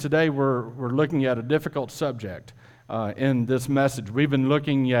Today we're looking at a difficult subject in this message. We've been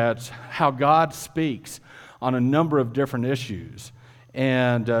looking at how God speaks on a number of different issues.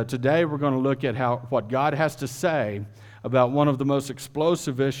 And today we're going to look at what God has to say about one of the most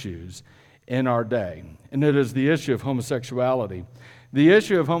explosive issues in our day. And it is the issue of homosexuality. The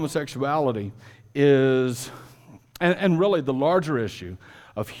issue of homosexuality is, and really the larger issue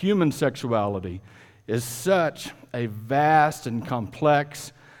of human sexuality, is such a vast and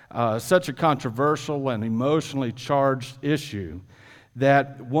complex, such a controversial and emotionally charged issue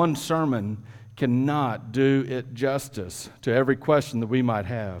that one sermon cannot do it justice to every question that we might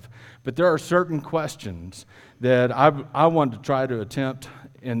have. But there are certain questions that I want to try to attempt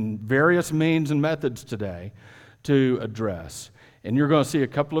in various means and methods today to address. And you're going to see a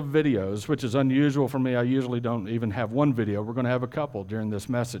couple of videos, which is unusual for me. I usually don't even have one video. We're going to have a couple during this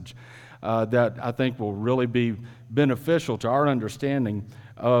message that I think will really be beneficial to our understanding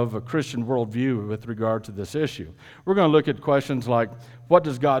of a Christian worldview with regard to this issue. We're going to look at questions like, what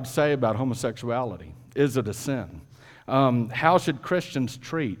does God say about homosexuality? Is it a sin? How should Christians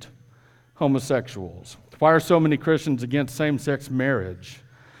treat homosexuals? Why are so many Christians against same-sex marriage?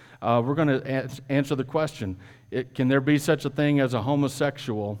 We're going to answer the question, can there be such a thing as a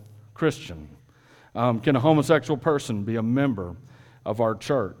homosexual Christian? Can a homosexual person be a member of our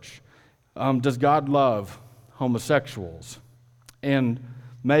church? Does God love homosexuals? And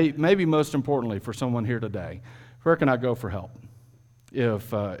maybe most importantly for someone here today, where can I go for help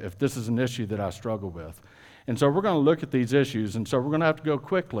if this is an issue that I struggle with? And so we're going to look at these issues, and so we're going to have to go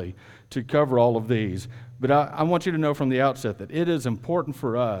quickly to cover all of these. But I want you to know from the outset that it is important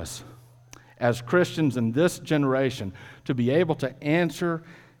for us as Christians in this generation to be able to answer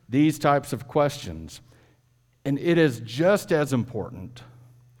these types of questions. And it is just as important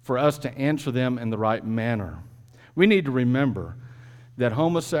for us to answer them in the right manner. We need to remember that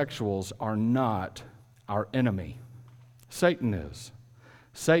homosexuals are not our enemy. Satan is.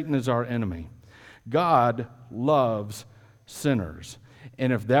 Satan is our enemy. God loves sinners.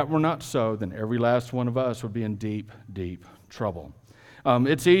 And if that were not so, then every last one of us would be in deep, deep trouble.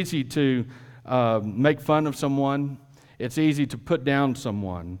 It's easy to make fun of someone. It's easy to put down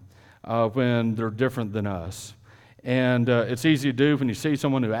someone when they're different than us. And it's easy to do when you see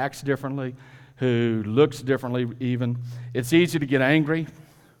someone who acts differently, who looks differently even. It's easy to get angry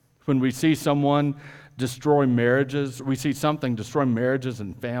when we see someone destroy marriages. We see something destroy marriages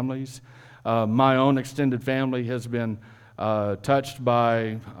and families. My own extended family has been touched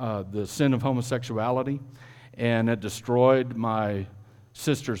by the sin of homosexuality, and it destroyed my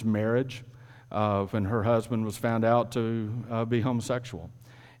sister's marriage when her husband was found out to be homosexual.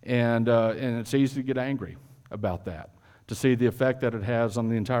 And it's easy to get angry about that, to see the effect that it has on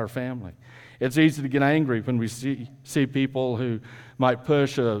the entire family. It's easy to get angry when we see people who might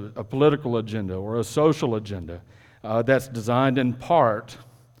push a political agenda or a social agenda that's designed in part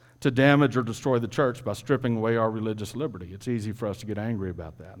to damage or destroy the church by stripping away our religious liberty. It's easy for us to get angry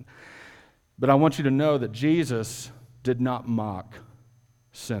about that. But I want you to know that Jesus did not mock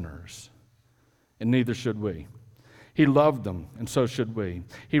sinners, and neither should we. He loved them, and so should we.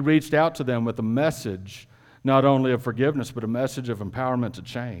 He reached out to them with a message not only of forgiveness, but a message of empowerment to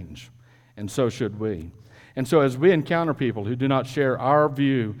change, and so should we. And so as we encounter people who do not share our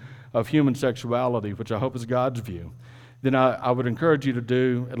view of human sexuality, which I hope is God's view, then I would encourage you to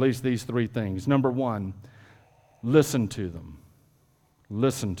do at least these three things. Number one, listen to them.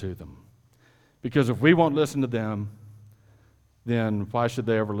 Listen to them. Because if we won't listen to them, then why should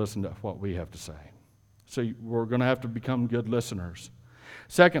they ever listen to what we have to say? So we're going to have to become good listeners.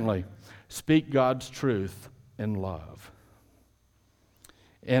 Secondly, speak God's truth in love.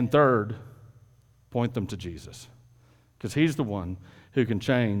 And third, point them to Jesus, because he's the one who can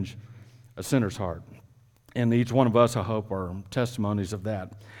change a sinner's heart. And each one of us, I hope, are testimonies of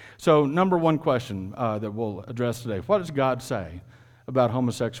that. So number one question that we'll address today, what does God say about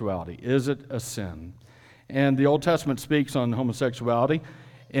homosexuality? Is it a sin? And the Old Testament speaks on homosexuality,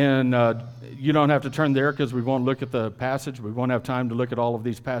 and you don't have to turn there because we won't look at the passage. We won't have time to look at all of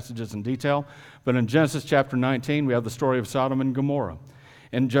these passages in detail. But in Genesis chapter 19, we have the story of Sodom and Gomorrah.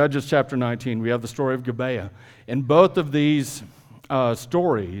 In Judges chapter 19, we have the story of Gibeah. In both of these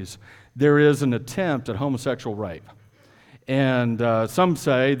stories, there is an attempt at homosexual rape. And some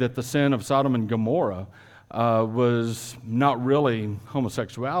say that the sin of Sodom and Gomorrah was not really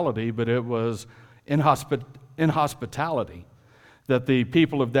homosexuality, but it was inhospitality. That the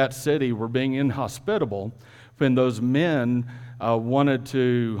people of that city were being inhospitable when those men wanted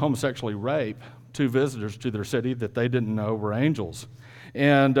to homosexually rape two visitors to their city that they didn't know were angels.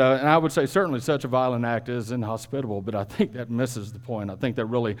 And I would say certainly such a violent act is inhospitable, but I think that misses the point. I think that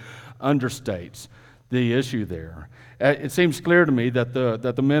really understates the issue there. It seems clear to me that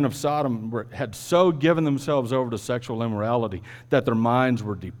the men of Sodom had so given themselves over to sexual immorality that their minds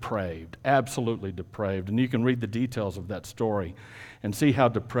were depraved, absolutely depraved. And you can read the details of that story and see how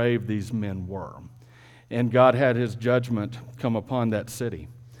depraved these men were. And God had his judgment come upon that city.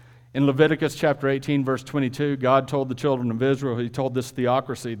 In Leviticus chapter 18, verse 22, God told the children of Israel, he told this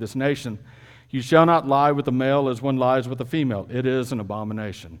theocracy, this nation, "You shall not lie with a male as one lies with a female. It is an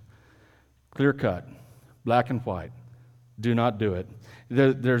abomination." Clear cut, black and white. Do not do it.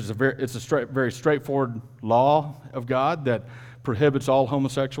 It's a very straightforward law of God that prohibits all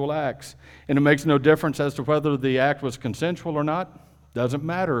homosexual acts. And it makes no difference as to whether the act was consensual or not. Doesn't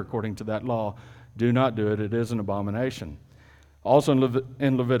matter according to that law. Do not do it. It is an abomination. Also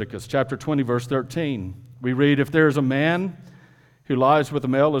in Leviticus chapter 20, verse 13, we read, "If there is a man who lies with a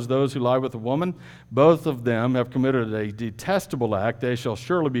male as those who lie with a woman, both of them have committed a detestable act. They shall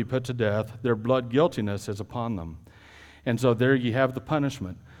surely be put to death. Their blood guiltiness is upon them." And so there you have the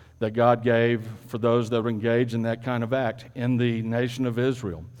punishment that God gave for those that were engaged in that kind of act in the nation of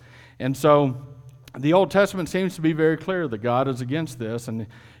Israel. And so the Old Testament seems to be very clear that God is against this, and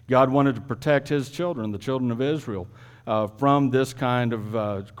God wanted to protect his children, the children of Israel, from this kind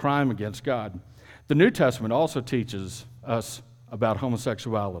of crime against God. The New Testament also teaches us about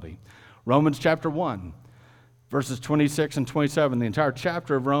homosexuality. Romans chapter 1, verses 26 and 27, the entire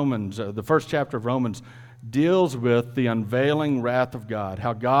chapter of Romans, the first chapter of Romans, deals with the unveiling wrath of God,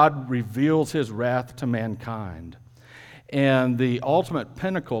 how God reveals his wrath to mankind. And the ultimate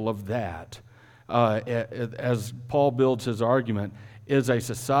pinnacle of that, as Paul builds his argument, is a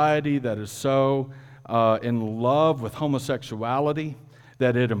society that is so in love with homosexuality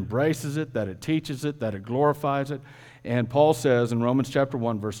that it embraces it, that it teaches it, that it glorifies it. And Paul says in Romans chapter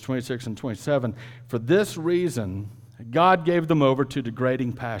 1, verse 26 and 27, "For this reason God gave them over to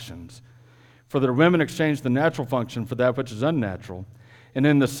degrading passions. For their women exchanged the natural function for that which is unnatural. And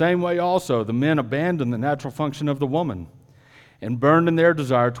in the same way also the men abandoned the natural function of the woman and burned in their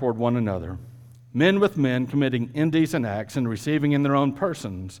desire toward one another, men with men committing indecent acts and receiving in their own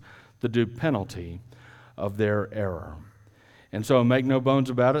persons the due penalty of their error." And so make no bones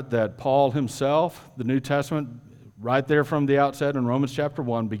about it that Paul himself, the New Testament, right there from the outset in Romans chapter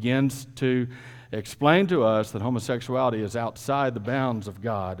 1, begins to explain to us that homosexuality is outside the bounds of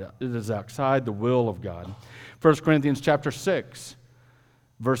God. It is outside the will of God. 1 Corinthians chapter 6,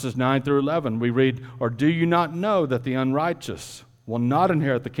 verses 9 through 11, we read, "Or do you not know that the unrighteous will not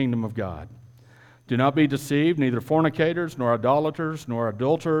inherit the kingdom of God? Do not be deceived, neither fornicators, nor idolaters, nor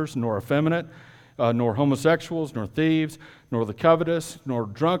adulterers, nor effeminate, nor homosexuals, nor thieves, nor the covetous, nor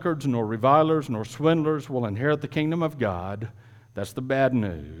drunkards, nor revilers, nor swindlers will inherit the kingdom of God." That's the bad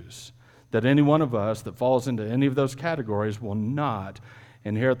news. That any one of us that falls into any of those categories will not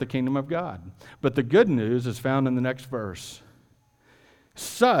inherit the kingdom of God. But the good news is found in the next verse.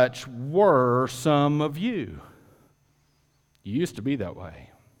 "Such were some of you." You used to be that way.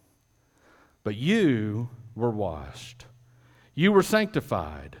 "But you were washed. You were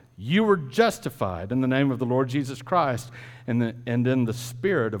sanctified. You were justified in the name of the Lord Jesus Christ and in the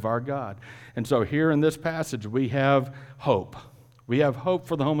Spirit of our God." And so here in this passage we have hope. We have hope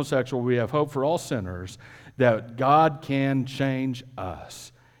for the homosexual. We have hope for all sinners that God can change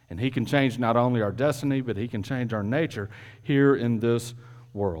us. And he can change not only our destiny, but he can change our nature here in this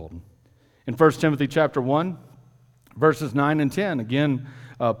world. In 1 Timothy chapter 1, verses 9 and 10, again,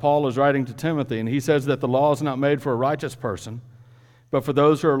 Paul is writing to Timothy, and he says that the law is not made for a righteous person, but for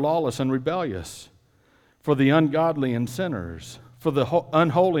those who are lawless and rebellious, for the ungodly and sinners, for the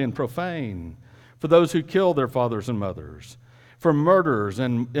unholy and profane, for those who kill their fathers and mothers, for murderers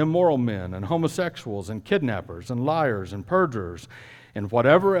and immoral men and homosexuals and kidnappers and liars and perjurers and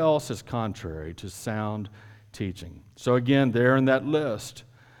whatever else is contrary to sound teaching. So again, there in that list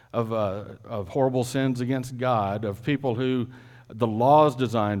of horrible sins against God, of people who the law is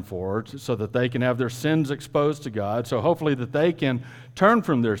designed for so that they can have their sins exposed to God, so hopefully that they can turn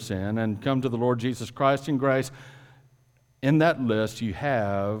from their sin and come to the Lord Jesus Christ in grace. In that list, you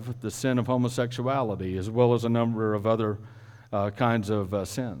have the sin of homosexuality as well as a number of other kinds of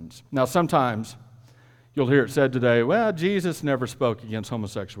sins. Now, sometimes you'll hear it said today, well, Jesus never spoke against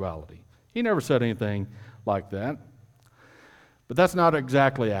homosexuality. He never said anything like that. But that's not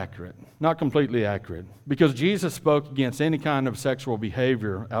exactly accurate, not completely accurate, because Jesus spoke against any kind of sexual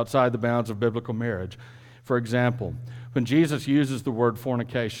behavior outside the bounds of biblical marriage. For example, when Jesus uses the word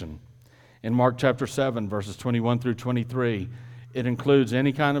fornication in Mark chapter 7, verses 21 through 23, it includes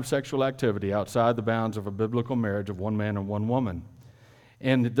any kind of sexual activity outside the bounds of a biblical marriage of one man and one woman.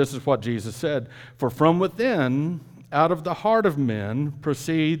 And this is what Jesus said, "For from within, out of the heart of men,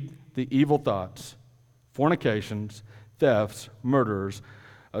 proceed the evil thoughts, fornications, thefts, murders,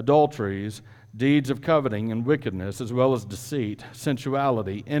 adulteries, deeds of coveting and wickedness, as well as deceit,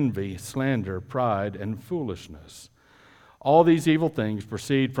 sensuality, envy, slander, pride, and foolishness. All these evil things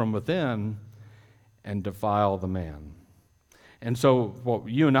proceed from within and defile the man." And so what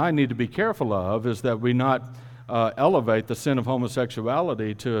you and I need to be careful of is that we not elevate the sin of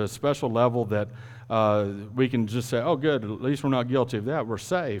homosexuality to a special level that we can just say, "Oh, good, at least we're not guilty of that, we're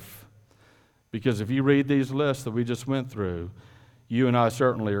safe." Because if you read these lists that we just went through, you and I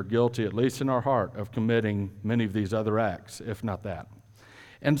certainly are guilty, at least in our heart, of committing many of these other acts, if not that.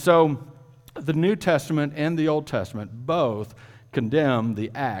 And so the New Testament and the Old Testament both condemn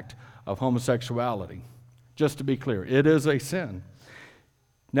the act of homosexuality. Just to be clear, it is a sin.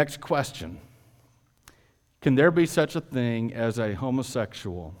 Next question. Can there be such a thing as a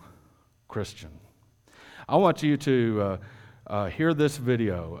homosexual Christian? I want you to hear this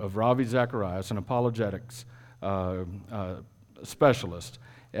video of Ravi Zacharias, an apologetics specialist,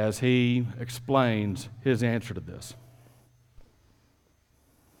 as he explains his answer to this.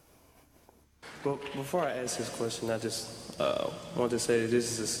 Well, before I ask this question, I just want to say that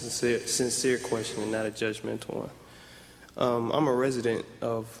this is a sincere question and not a judgmental one. I'm a resident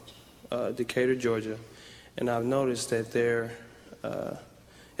of Decatur, Georgia, and I've noticed that there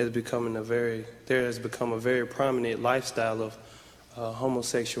has become a very prominent lifestyle of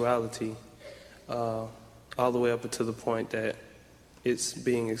homosexuality, all the way up to the point that it's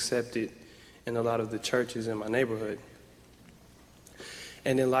being accepted in a lot of the churches in my neighborhood.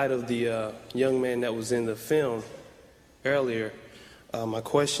 And in light of the young man that was in the film earlier, my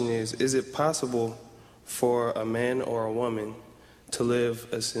question is it possible for a man or a woman to live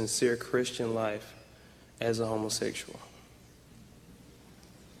a sincere Christian life as a homosexual?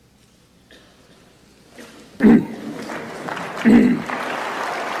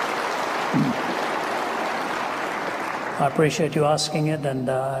 I appreciate you asking it, and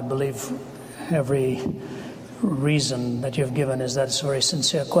I believe every reason that you've given is that it's a very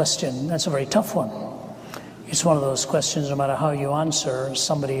sincere question. That's a very tough one. It's one of those questions, no matter how you answer,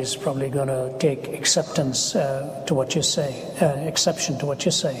 somebody is probably going to take exception to what you say.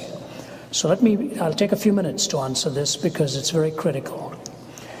 So I'll take a few minutes to answer this because it's very critical.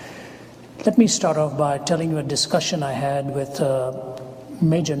 Let me start off by telling you a discussion I had with a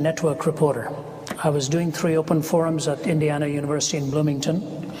major network reporter. I was doing 3 open forums at Indiana University in Bloomington,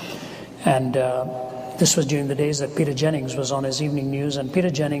 and this was during the days that Peter Jennings was on his evening news, and Peter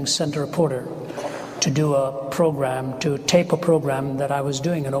Jennings sent a reporter to do a program, to tape a program that I was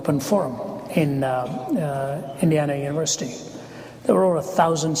doing, an open forum in Indiana University. There were over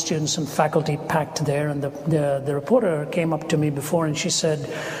 1,000 students and faculty packed there, and the reporter came up to me before and she said,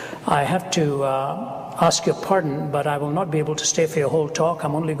 "I have to ask your pardon, but I will not be able to stay for your whole talk.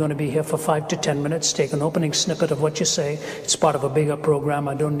 I'm only going to be here for 5 to 10 minutes, take an opening snippet of what you say. It's part of a bigger program.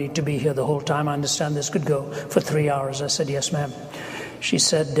 I don't need to be here the whole time. I understand this could go for 3 hours. I said, "Yes, ma'am." She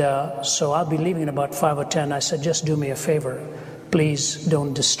said, "So I'll be leaving in about 5 or 10. I said, "Just do me a favor. Please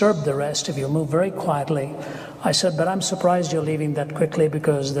don't disturb the rest if you move very quietly." I said, "But I'm surprised you're leaving that quickly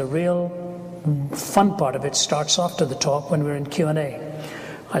because the real fun part of it starts after the talk when we're in Q&A.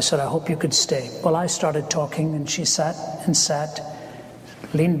 I said, "I hope you could stay." Well, I started talking and she sat,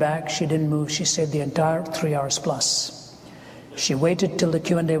 leaned back. She didn't move. She stayed the entire 3 hours plus. She waited till the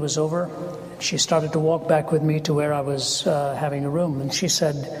Q&A was over. She started to walk back with me to where I was having a room. And she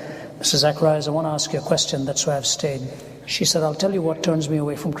said, "Mr. Zacharias, I want to ask you a question. That's why I've stayed." She said, "I'll tell you what turns me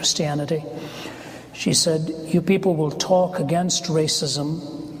away from Christianity." She said, "You people will talk against racism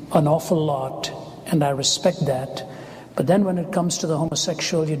an awful lot, and I respect that. But then when it comes to the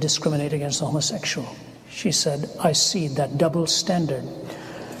homosexual, you discriminate against the homosexual." She said, "I see that double standard."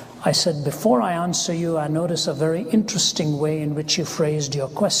 I said, "Before I answer you, I notice a very interesting way in which you phrased your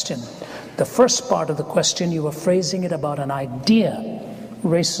question. The first part of the question, you were phrasing it about an idea,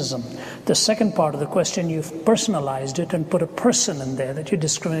 racism. The second part of the question, you've personalized it and put a person in there, that you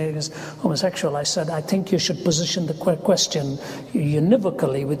discriminate against homosexual." I said, "I think you should position the question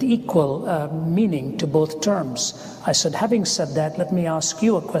univocally with equal meaning to both terms." I said, "Having said that, let me ask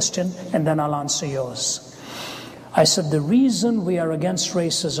you a question and then I'll answer yours." I said, "The reason we are against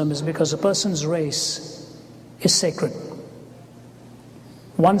racism is because a person's race is sacred.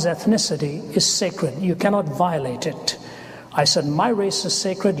 One's ethnicity is sacred. You cannot violate it. I said, my race is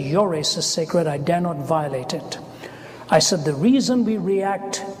sacred, your race is sacred, I dare not violate it. I said, the reason we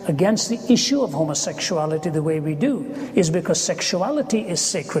react against the issue of homosexuality the way we do is because sexuality is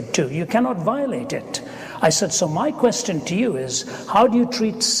sacred too. You cannot violate it. I said, so my question to you is, how do you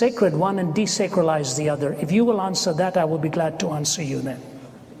treat sacred one and desacralize the other? If you will answer that, I will be glad to answer you then.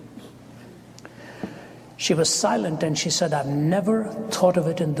 She was silent and she said, I've never thought of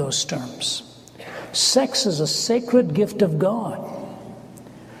it in those terms. Sex is a sacred gift of God.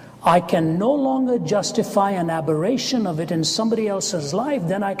 I can no longer justify an aberration of it in somebody else's life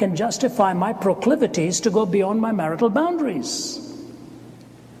than I can justify my proclivities to go beyond my marital boundaries.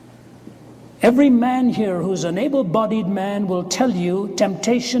 Every man here who's an able-bodied man will tell you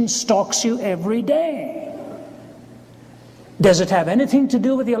temptation stalks you every day. Does it have anything to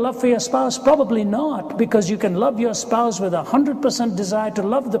do with your love for your spouse? Probably not, because you can love your spouse with 100% desire to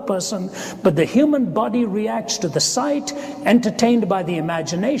love the person, but the human body reacts to the sight, entertained by the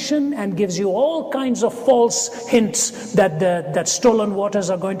imagination, and gives you all kinds of false hints that stolen waters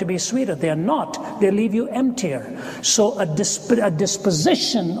are going to be sweeter. They are not. They leave you emptier. So a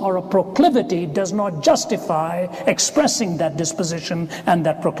disposition or a proclivity does not justify expressing that disposition and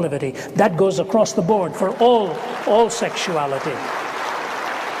that proclivity. That goes across the board for all sexuality.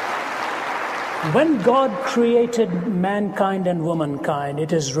 When God created mankind and womankind,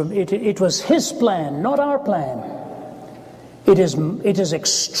 it was His plan, not our plan. It is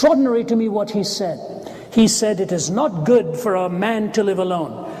extraordinary to me what He said. He said it is not good for a man to live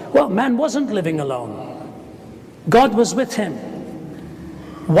alone. Well, man wasn't living alone. God was with him.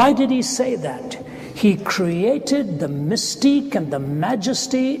 Why did He say that? He created the mystique and the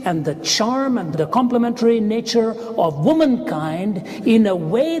majesty and the charm and the complementary nature of womankind in a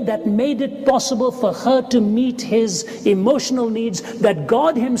way that made it possible for her to meet His emotional needs that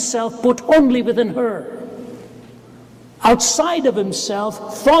God Himself put only within her. Outside of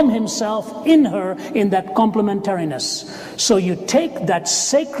Himself, from Himself, in her, in that complementariness. So you take that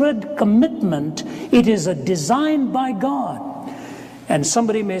sacred commitment, it is a design by God. And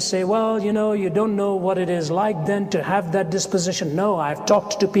somebody may say, well, you don't know what it is like then to have that disposition. No, I've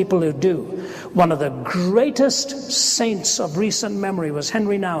talked to people who do. One of the greatest saints of recent memory was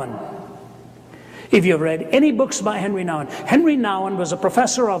Henry Nouwen. If you've read any books by Henry Nouwen was a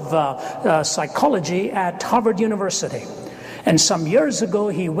professor of psychology at Harvard University. And some years ago,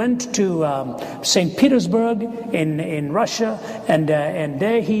 he went to St. Petersburg in Russia, and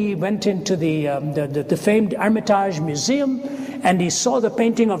there he went into the famed Hermitage Museum, and he saw the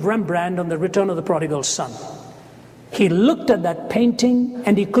painting of Rembrandt on the Return of the Prodigal Son. He looked at that painting,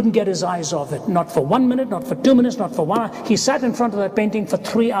 and he couldn't get his eyes off it. Not for 1 minute, not for 2 minutes, not for 1 hour. He sat in front of that painting for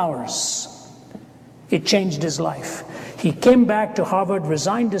 3 hours. It changed his life. He came back to Harvard,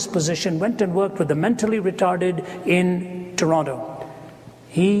 resigned his position, went and worked with the mentally retarded in Toronto.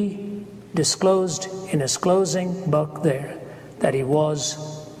 He disclosed in his closing book there that he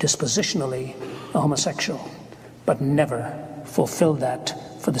was dispositionally a homosexual, but never fulfilled that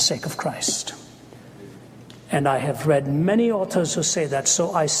for the sake of Christ. And I have read many authors who say that.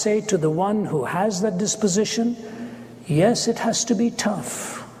 So I say to the one who has that disposition, yes, it has to be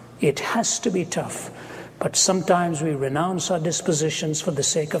tough. It has to be tough. But sometimes we renounce our dispositions for the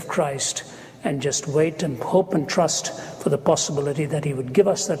sake of Christ and just wait and hope and trust for the possibility that He would give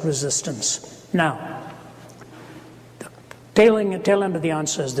us that resistance. Now, the tail end of the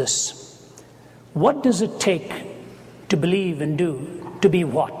answer is this. What does it take to believe and do to be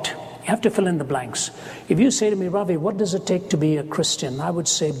what? You have to fill in the blanks. If you say to me, Ravi, what does it take to be a Christian? I would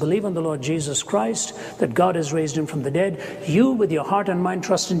say, believe in the Lord Jesus Christ, that God has raised Him from the dead. You, with your heart and mind,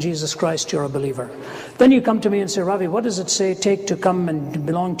 trust in Jesus Christ, you're a believer. Then you come to me and say, Ravi, what does it take to come and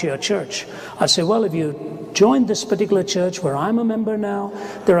belong to your church? I say, well, if you join this particular church where I'm a member now,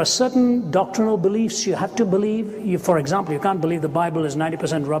 there are certain doctrinal beliefs you have to believe. For example, you can't believe the Bible is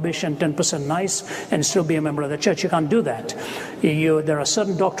 90% rubbish and 10% nice and still be a member of the church. You can't do that. There are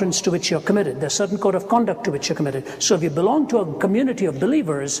certain doctrines to which you're committed. There's a certain code of conduct to which you're committed. So if you belong to a community of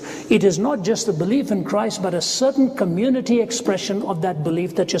believers, it is not just the belief in Christ, but a certain community expression of that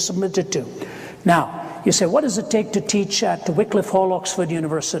belief that you're submitted to. Now, you say, what does it take to teach at Wycliffe Hall, Oxford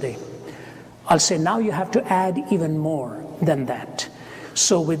University? I'll say now you have to add even more than that.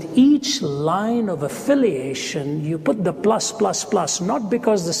 So with each line of affiliation, you put the plus, plus, plus, not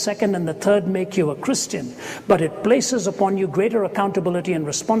because the second and the third make you a Christian, but it places upon you greater accountability and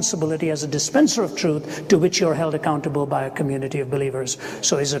responsibility as a dispenser of truth to which you're held accountable by a community of believers.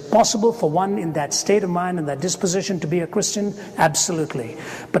 So is it possible for one in that state of mind and that disposition to be a Christian? Absolutely.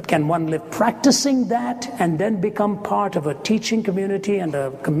 But can one live practicing that and then become part of a teaching community and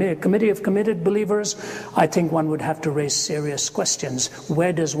a committee of committed believers? I think one would have to raise serious questions.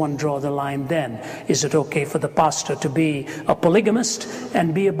 where does one draw the line then? Is it okay for the pastor to be a polygamist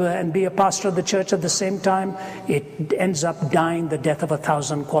and be a pastor of the church at the same time? It ends up dying the death of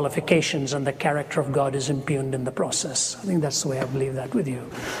 1,000 qualifications, and the character of God is impugned in the process. I think that's the way I believe that with you.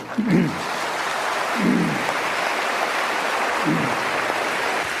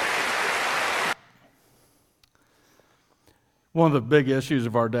 One of the big issues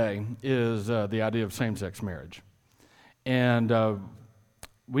of our day is the idea of same-sex marriage. And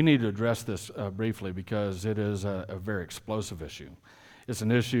we need to address this briefly because it is a very explosive issue. It's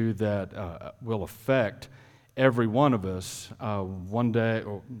an issue that will affect every one of us one day,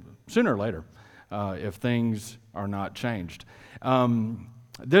 or sooner or later, if things are not changed.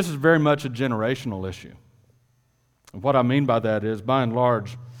 This is very much a generational issue. What I mean by that is, by and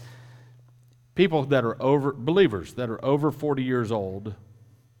large, people that are believers that are over 40 years old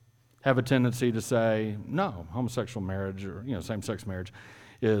have a tendency to say, no, homosexual marriage or same-sex marriage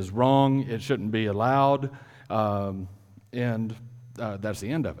is wrong, it shouldn't be allowed, and that's the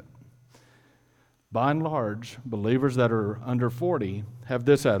end of it. By and large, believers that are under 40 have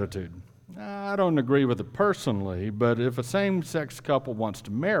this attitude. I don't agree with it personally, but if a same-sex couple wants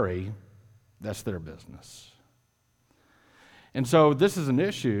to marry, that's their business. And so this is an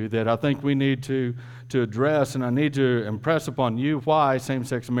issue that I think we need to address, and I need to impress upon you why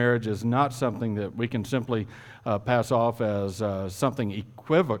same-sex marriage is not something that we can simply pass off as something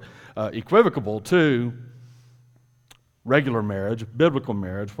equivocable to regular marriage, biblical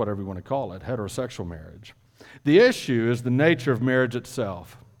marriage, whatever you want to call it, heterosexual marriage. The issue is the nature of marriage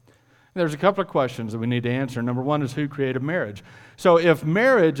itself. There's a couple of questions that we need to answer. Number one is, who created marriage? So if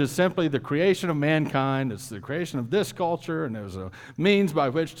marriage is simply the creation of mankind, it's the creation of this culture, and there's a means by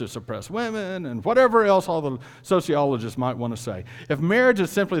which to suppress women, and whatever else all the sociologists might want to say. If marriage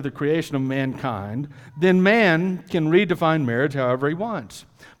is simply the creation of mankind, then man can redefine marriage however he wants.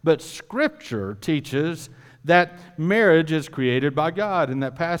 But Scripture teaches that marriage is created by God. In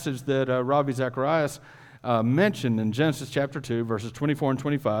that passage that Ravi Zacharias mentioned in Genesis chapter 2, verses 24 and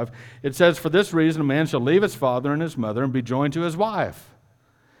 25, it says, "For this reason a man shall leave his father and his mother and be joined to his wife,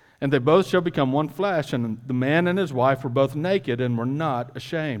 and they both shall become one flesh. And the man and his wife were both naked and were not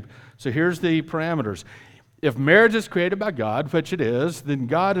ashamed." So here's the parameters. If marriage is created by God, which it is, then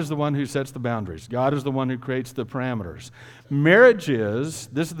God is the one who sets the boundaries. God is the one who creates the parameters. Marriage is,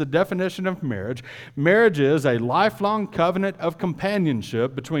 this is the definition of marriage, marriage is a lifelong covenant of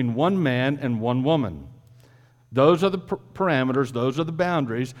companionship between one man and one woman. Those are the parameters, those are the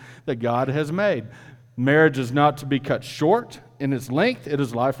boundaries that God has made. Marriage is not to be cut short in its length, it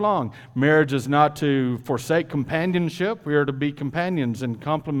is lifelong. Marriage is not to forsake companionship, we are to be companions and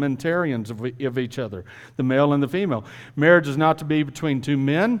complementarians of each other, the male and the female. Marriage is not to be between two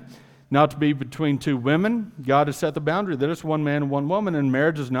men, not to be between two women. God has set the boundary that it's one man and one woman, and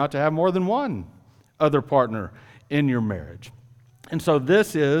marriage is not to have more than one other partner in your marriage. And so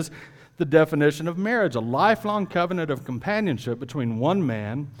this is the definition of marriage, a lifelong covenant of companionship between one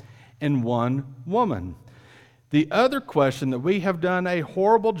man and one woman. The other question that we have done a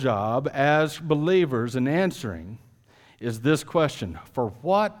horrible job as believers in answering is this question: for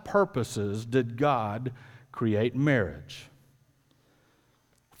what purposes did God create marriage?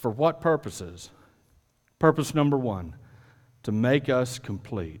 For what purposes? Purpose number one, to make us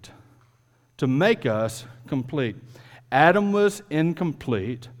complete. To make us complete. Adam was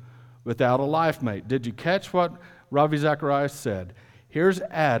incomplete without a life mate. Did you catch what Ravi Zacharias said? Here's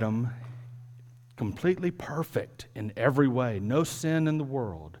Adam, completely perfect in every way, no sin in the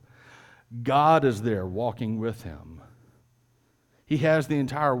world. God is there walking with him. He has the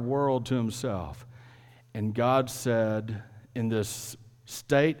entire world to himself. And God said, in this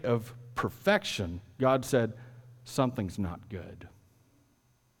state of perfection, God said, something's not good.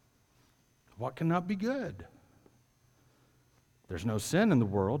 What cannot be good? There's no sin in the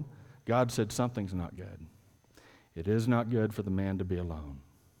world. God said something's not good. It is not good for the man to be alone.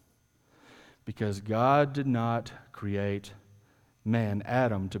 Because God did not create man,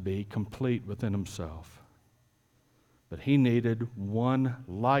 Adam, to be complete within himself. But he needed one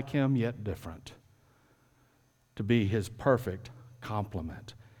like him yet different to be his perfect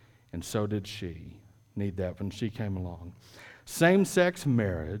complement. And so did she need that when she came along. Same-sex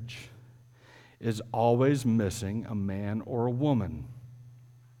marriage is always missing a man or a woman.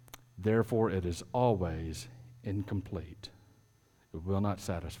 Therefore, it is always incomplete. It will not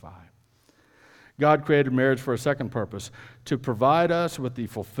satisfy. God created marriage for a second purpose, to provide us with the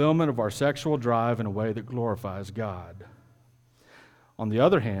fulfillment of our sexual drive in a way that glorifies God. On the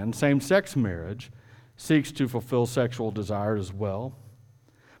other hand, same-sex marriage seeks to fulfill sexual desire as well,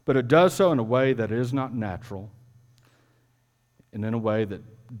 but it does so in a way that is not natural. and in a way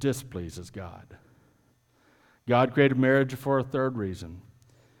that displeases God. God created marriage for a third reason: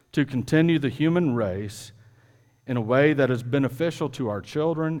 to continue the human race in a way that is beneficial to our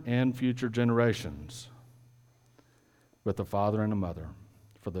children and future generations, with a father and a mother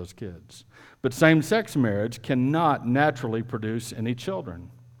for those kids. But same-sex marriage cannot naturally produce any children.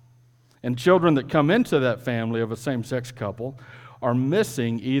 And children that come into that family of a same-sex couple are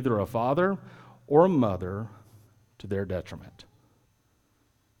missing either a father or a mother to their detriment.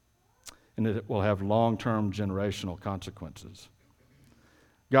 And it will have long-term generational consequences.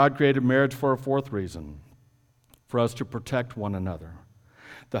 God created marriage for a fourth reason: for us to protect one another.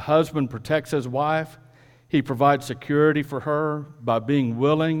 The husband protects his wife. He provides security for her by being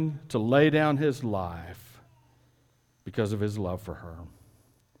willing to lay down his life because of his love for her.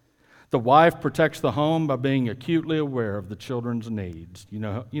 The wife protects the home by being acutely aware of the children's needs. You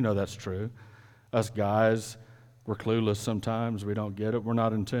know that's true. Us guys, we're clueless sometimes. We don't get it. We're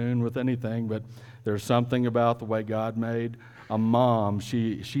not in tune with anything, but there's something about the way God made a mom.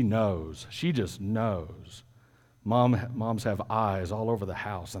 She knows. She just knows. Moms have eyes all over the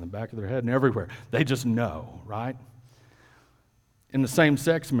house, in the back of their head and everywhere. They just know, right? In the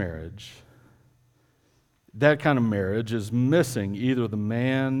same-sex marriage, that kind of marriage is missing either the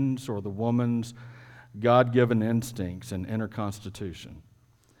man's or the woman's God-given instincts and inner constitution,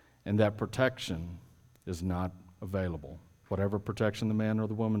 and that protection is not available, whatever protection the man or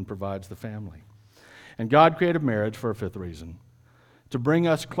the woman provides the family. And God created marriage for a fifth reason: to bring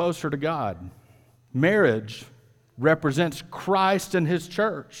us closer to God. Marriage represents Christ and His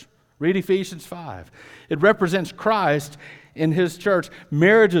church. Read Ephesians 5. It represents Christ in His church.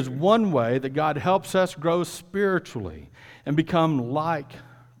 Marriage is one way that God helps us grow spiritually and become like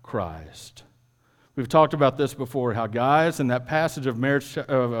Christ. We've talked about this before, how guys, in that passage of marriage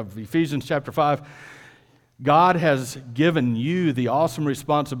of Ephesians chapter 5, God has given you the awesome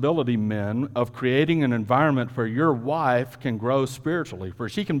responsibility, men, of creating an environment where your wife can grow spiritually, where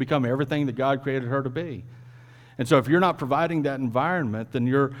she can become everything that God created her to be. And so if you're not providing that environment, then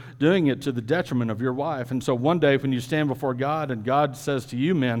you're doing it to the detriment of your wife. And so one day when you stand before God and God says to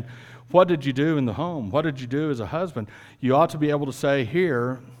you, men, what did you do in the home? What did you do as a husband? You ought to be able to say,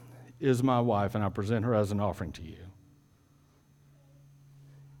 here is my wife, and I present her as an offering to you.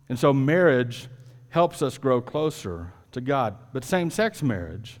 And so marriage helps us grow closer to God. But same-sex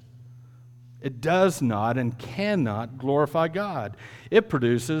marriage, it does not and cannot glorify God. It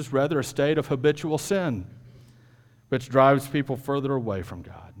produces rather a state of habitual sin, which drives people further away from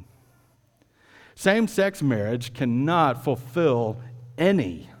God. Same-sex marriage cannot fulfill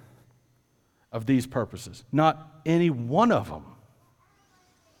any of these purposes, not any one of them.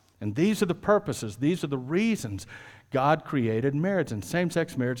 And these are the purposes, these are the reasons God created marriage, and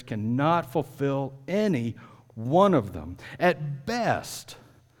same-sex marriage cannot fulfill any one of them. At best,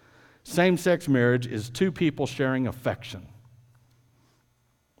 same-sex marriage is two people sharing affection.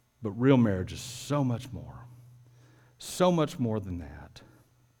 But real marriage is so much more than that.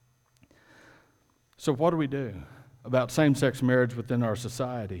 So what do we do about same-sex marriage within our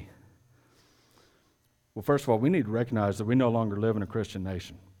society? Well, first of all, we need to recognize that we no longer live in a Christian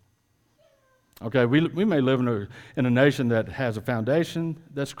nation. Okay, we may live in a nation that has a foundation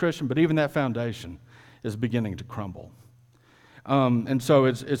that's Christian, but even that foundation is beginning to crumble. And so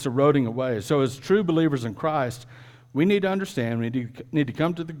it's eroding away. So as true believers in Christ, we need to understand, we need to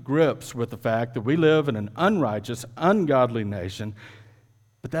come to the grips with the fact that we live in an unrighteous, ungodly nation,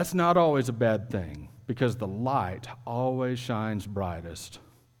 but that's not always a bad thing, because the light always shines brightest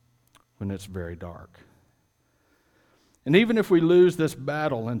when it's very dark. And even if we lose this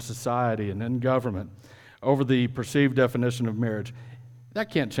battle in society and in government over the perceived definition of marriage, that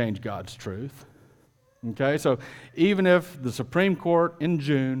can't change God's truth. Okay, so even if the Supreme Court in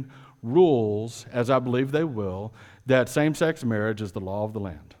June rules, as I believe they will, that same-sex marriage is the law of the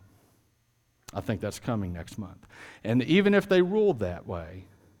land, I think that's coming next month. And even if they rule that way,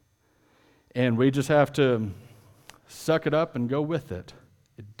 and we just have to suck it up and go with it,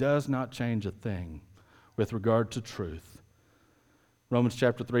 it does not change a thing with regard to truth. Romans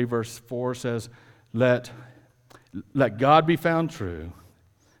chapter 3, verse 4 says, Let God be found true,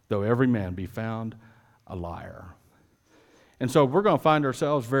 though every man be found a liar. And so we're going to find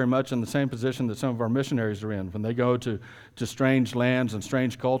ourselves very much in the same position that some of our missionaries are in when they go to strange lands and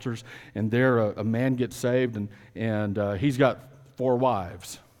strange cultures, and there a man gets saved and he's got 4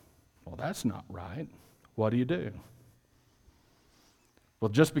 wives. Well, that's not right. What do you do? Well,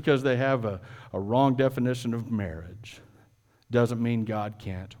 just because they have a wrong definition of marriage doesn't mean God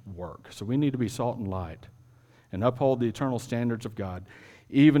can't work. So we need to be salt and light and uphold the eternal standards of God,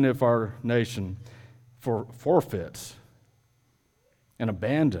 even if our nation forfeits and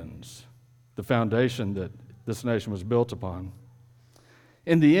abandons the foundation that this nation was built upon.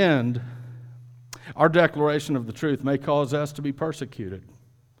 In the end, our declaration of the truth may cause us to be persecuted.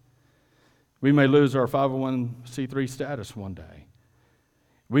 We may lose our 501c3 status one day.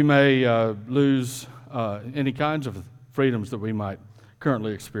 We may lose any kinds of freedoms that we might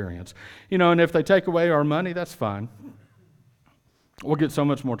currently experience. And if they take away our money, that's fine. We'll get so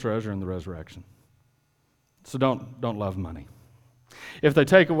much more treasure in the resurrection. So don't love money. If they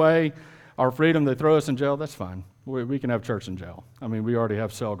take away our freedom, they throw us in jail, that's fine. We can have church in jail. I mean, we already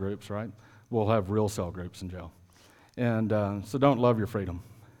have cell groups, right? We'll have real cell groups in jail. And so don't love your freedom.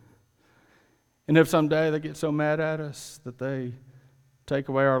 And if someday they get so mad at us that they take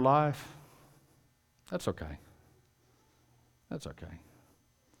away our life, that's okay. That's okay.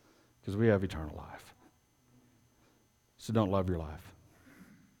 Because we have eternal life. So don't love your life.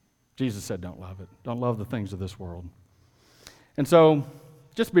 Jesus said don't love it. Don't love the things of this world. And so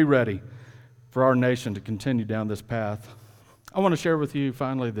just be ready for our nation to continue down this path. I want to share with you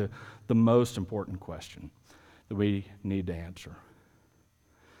finally the most important question that we need to answer.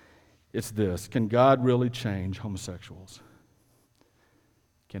 It's this: can God really change homosexuals?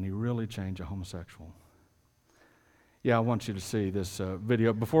 Can he really change a homosexual? Yeah, I want you to see this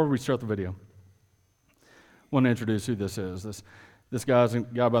video. Before we start the video, I want to introduce who this is. This guy's a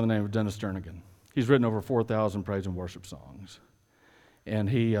guy by the name of Dennis Jernigan. He's written over 4,000 praise and worship songs. And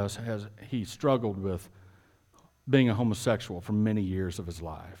he struggled with being a homosexual for many years of his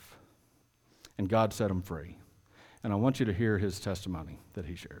life. And God set him free. And I want you to hear his testimony that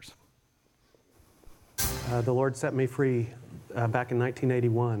he shares. The Lord set me free back in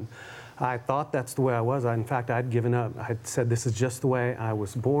 1981. I thought that's the way I was. In fact, I'd given up. I said, this is just the way I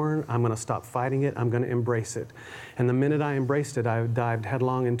was born. I'm going to stop fighting it. I'm going to embrace it. And the minute I embraced it, I dived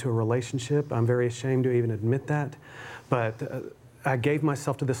headlong into a relationship. I'm very ashamed to even admit that. But I gave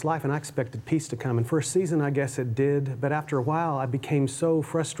myself to this life, and I expected peace to come. And for a season, I guess it did. But after a while, I became so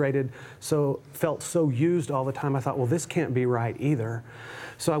frustrated, felt so used all the time. I thought, well, this can't be right either.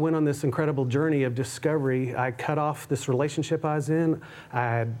 So I went on this incredible journey of discovery. I cut off this relationship I was in.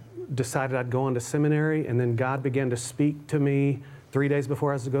 I decided I'd go on to seminary, and then God began to speak to me 3 days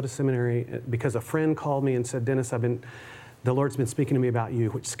before I was to go to seminary because a friend called me and said, Dennis, the Lord's been speaking to me about you,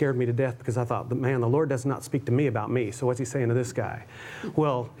 which scared me to death because I thought, man, the Lord does not speak to me about me, so what's he saying to this guy?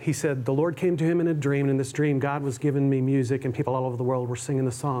 Well, he said the Lord came to him in a dream, and in this dream, God was giving me music, and people all over the world were singing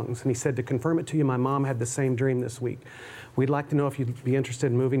the songs. And he said, to confirm it to you, my mom had the same dream this week. We'd like to know if you'd be interested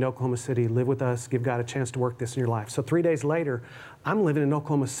in moving to Oklahoma City, live with us, give God a chance to work this in your life. So 3 days later, I'm living in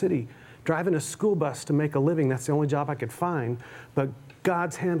Oklahoma City, driving a school bus to make a living. That's the only job I could find. But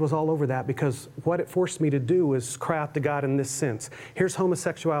God's hand was all over that, because what it forced me to do was cry out to God in this sense. Here's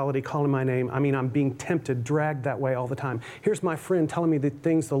homosexuality calling my name. I mean, I'm being tempted, dragged that way all the time. Here's my friend telling me the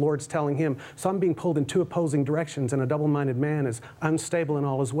things the Lord's telling him. So I'm being pulled in two opposing directions, and a double-minded man is unstable in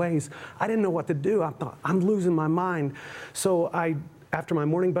all his ways. I didn't know what to do. I thought, I'm losing my mind. So after my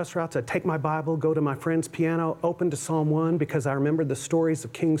morning bus routes, I'd take my Bible, go to my friend's piano, open to Psalm 1, because I remembered the stories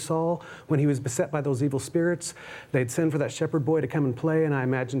of King Saul when he was beset by those evil spirits. They'd send for that shepherd boy to come and play, and I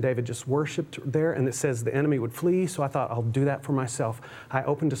imagined David just worshiped there, and it says the enemy would flee, so I thought, I'll do that for myself. I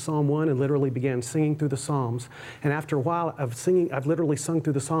opened to Psalm 1 and literally began singing through the Psalms. And after a while of singing, I've literally sung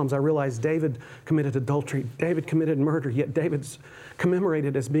through the Psalms, I realized David committed adultery, David committed murder, yet David's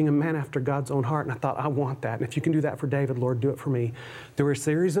commemorated as being a man after God's own heart, and I thought, I want that. And if you can do that for David, Lord, do it for me. There were a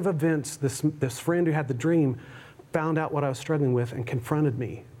series of events. This friend who had the dream found out what I was struggling with and confronted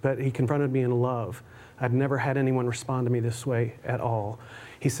me, but he confronted me in love. I'd never had anyone respond to me this way at all.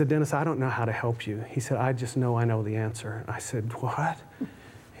 He said, Dennis, I don't know how to help you. He said, I just know I know the answer. I said, what?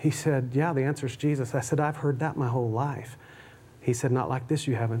 He said, yeah, the answer is Jesus. I said, I've heard that my whole life. He said, not like this,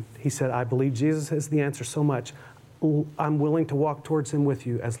 you haven't. He said, I believe Jesus is the answer so much. I'm willing to walk towards him with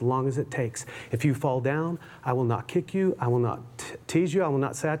you as long as it takes. If you fall down, I will not kick you. I will not tease you. I will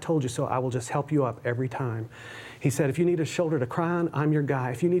not say I told you so. I will just help you up every time. He said, if you need a shoulder to cry on, I'm your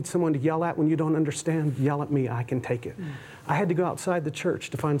guy. If you need someone to yell at when you don't understand, yell at me. I can take it. I had to go outside the church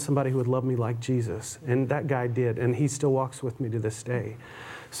to find somebody who would love me like Jesus. And that guy did. And he still walks with me to this day.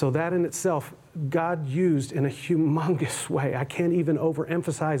 So that in itself, God used in a humongous way. I can't even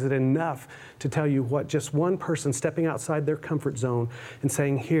overemphasize it enough to tell you what just one person stepping outside their comfort zone and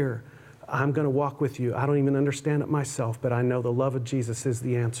saying, here, I'm going to walk with you. I don't even understand it myself, but I know the love of Jesus is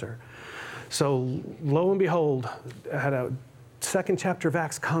the answer. So lo and behold, I had a second chapter of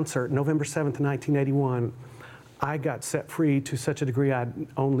Acts concert, November 7th, 1981. I got set free to such a degree I'd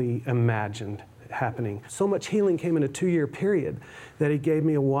only imagined. happening. So much healing came in a 2-year period that he gave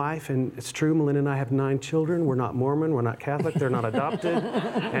me a wife, and it's true, Melinda and I have 9 children. We're not Mormon, we're not Catholic, they're not adopted,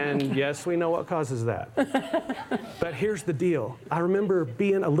 and yes, we know what causes that. But here's the deal. I remember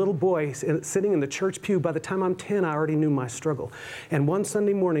being a little boy sitting in the church pew. By the time I'm 10, I already knew my struggle. And one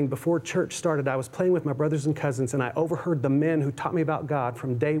Sunday morning before church started, I was playing with my brothers and cousins, and I overheard the men who taught me about God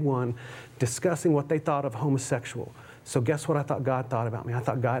from day one discussing what they thought of homosexual. So guess what I thought God thought about me? I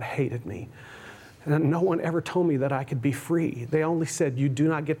thought God hated me. And no one ever told me that I could be free. They only said, you do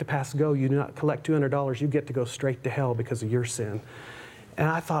not get to pass go, you do not collect $200, you get to go straight to hell because of your sin. And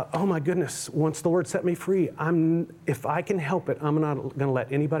I thought, oh my goodness, once the Lord set me free, if I can help it, I'm not going to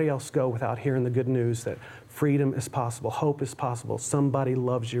let anybody else go without hearing the good news that freedom is possible, hope is possible. Somebody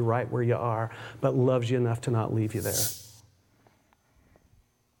loves you right where you are, but loves you enough to not leave you there.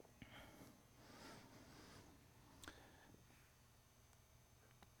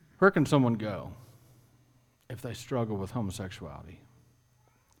 Where can someone go if they struggle with homosexuality?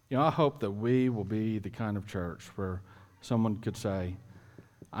 You know, I hope that we will be the kind of church where someone could say,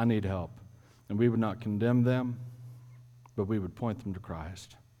 I need help. And we would not condemn them, but we would point them to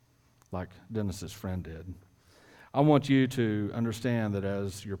Christ, like Dennis's friend did. I want you to understand that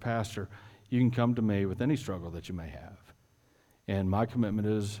as your pastor, you can come to me with any struggle that you may have. And my commitment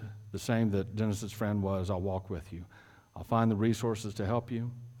is the same that Dennis's friend was. I'll walk with you. I'll find the resources to help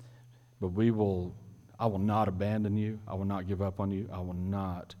you. But I will not abandon you. I will not give up on you. I will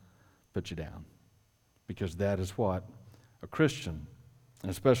not put you down. Because that is what a Christian,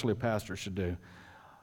 and especially a pastor, should do.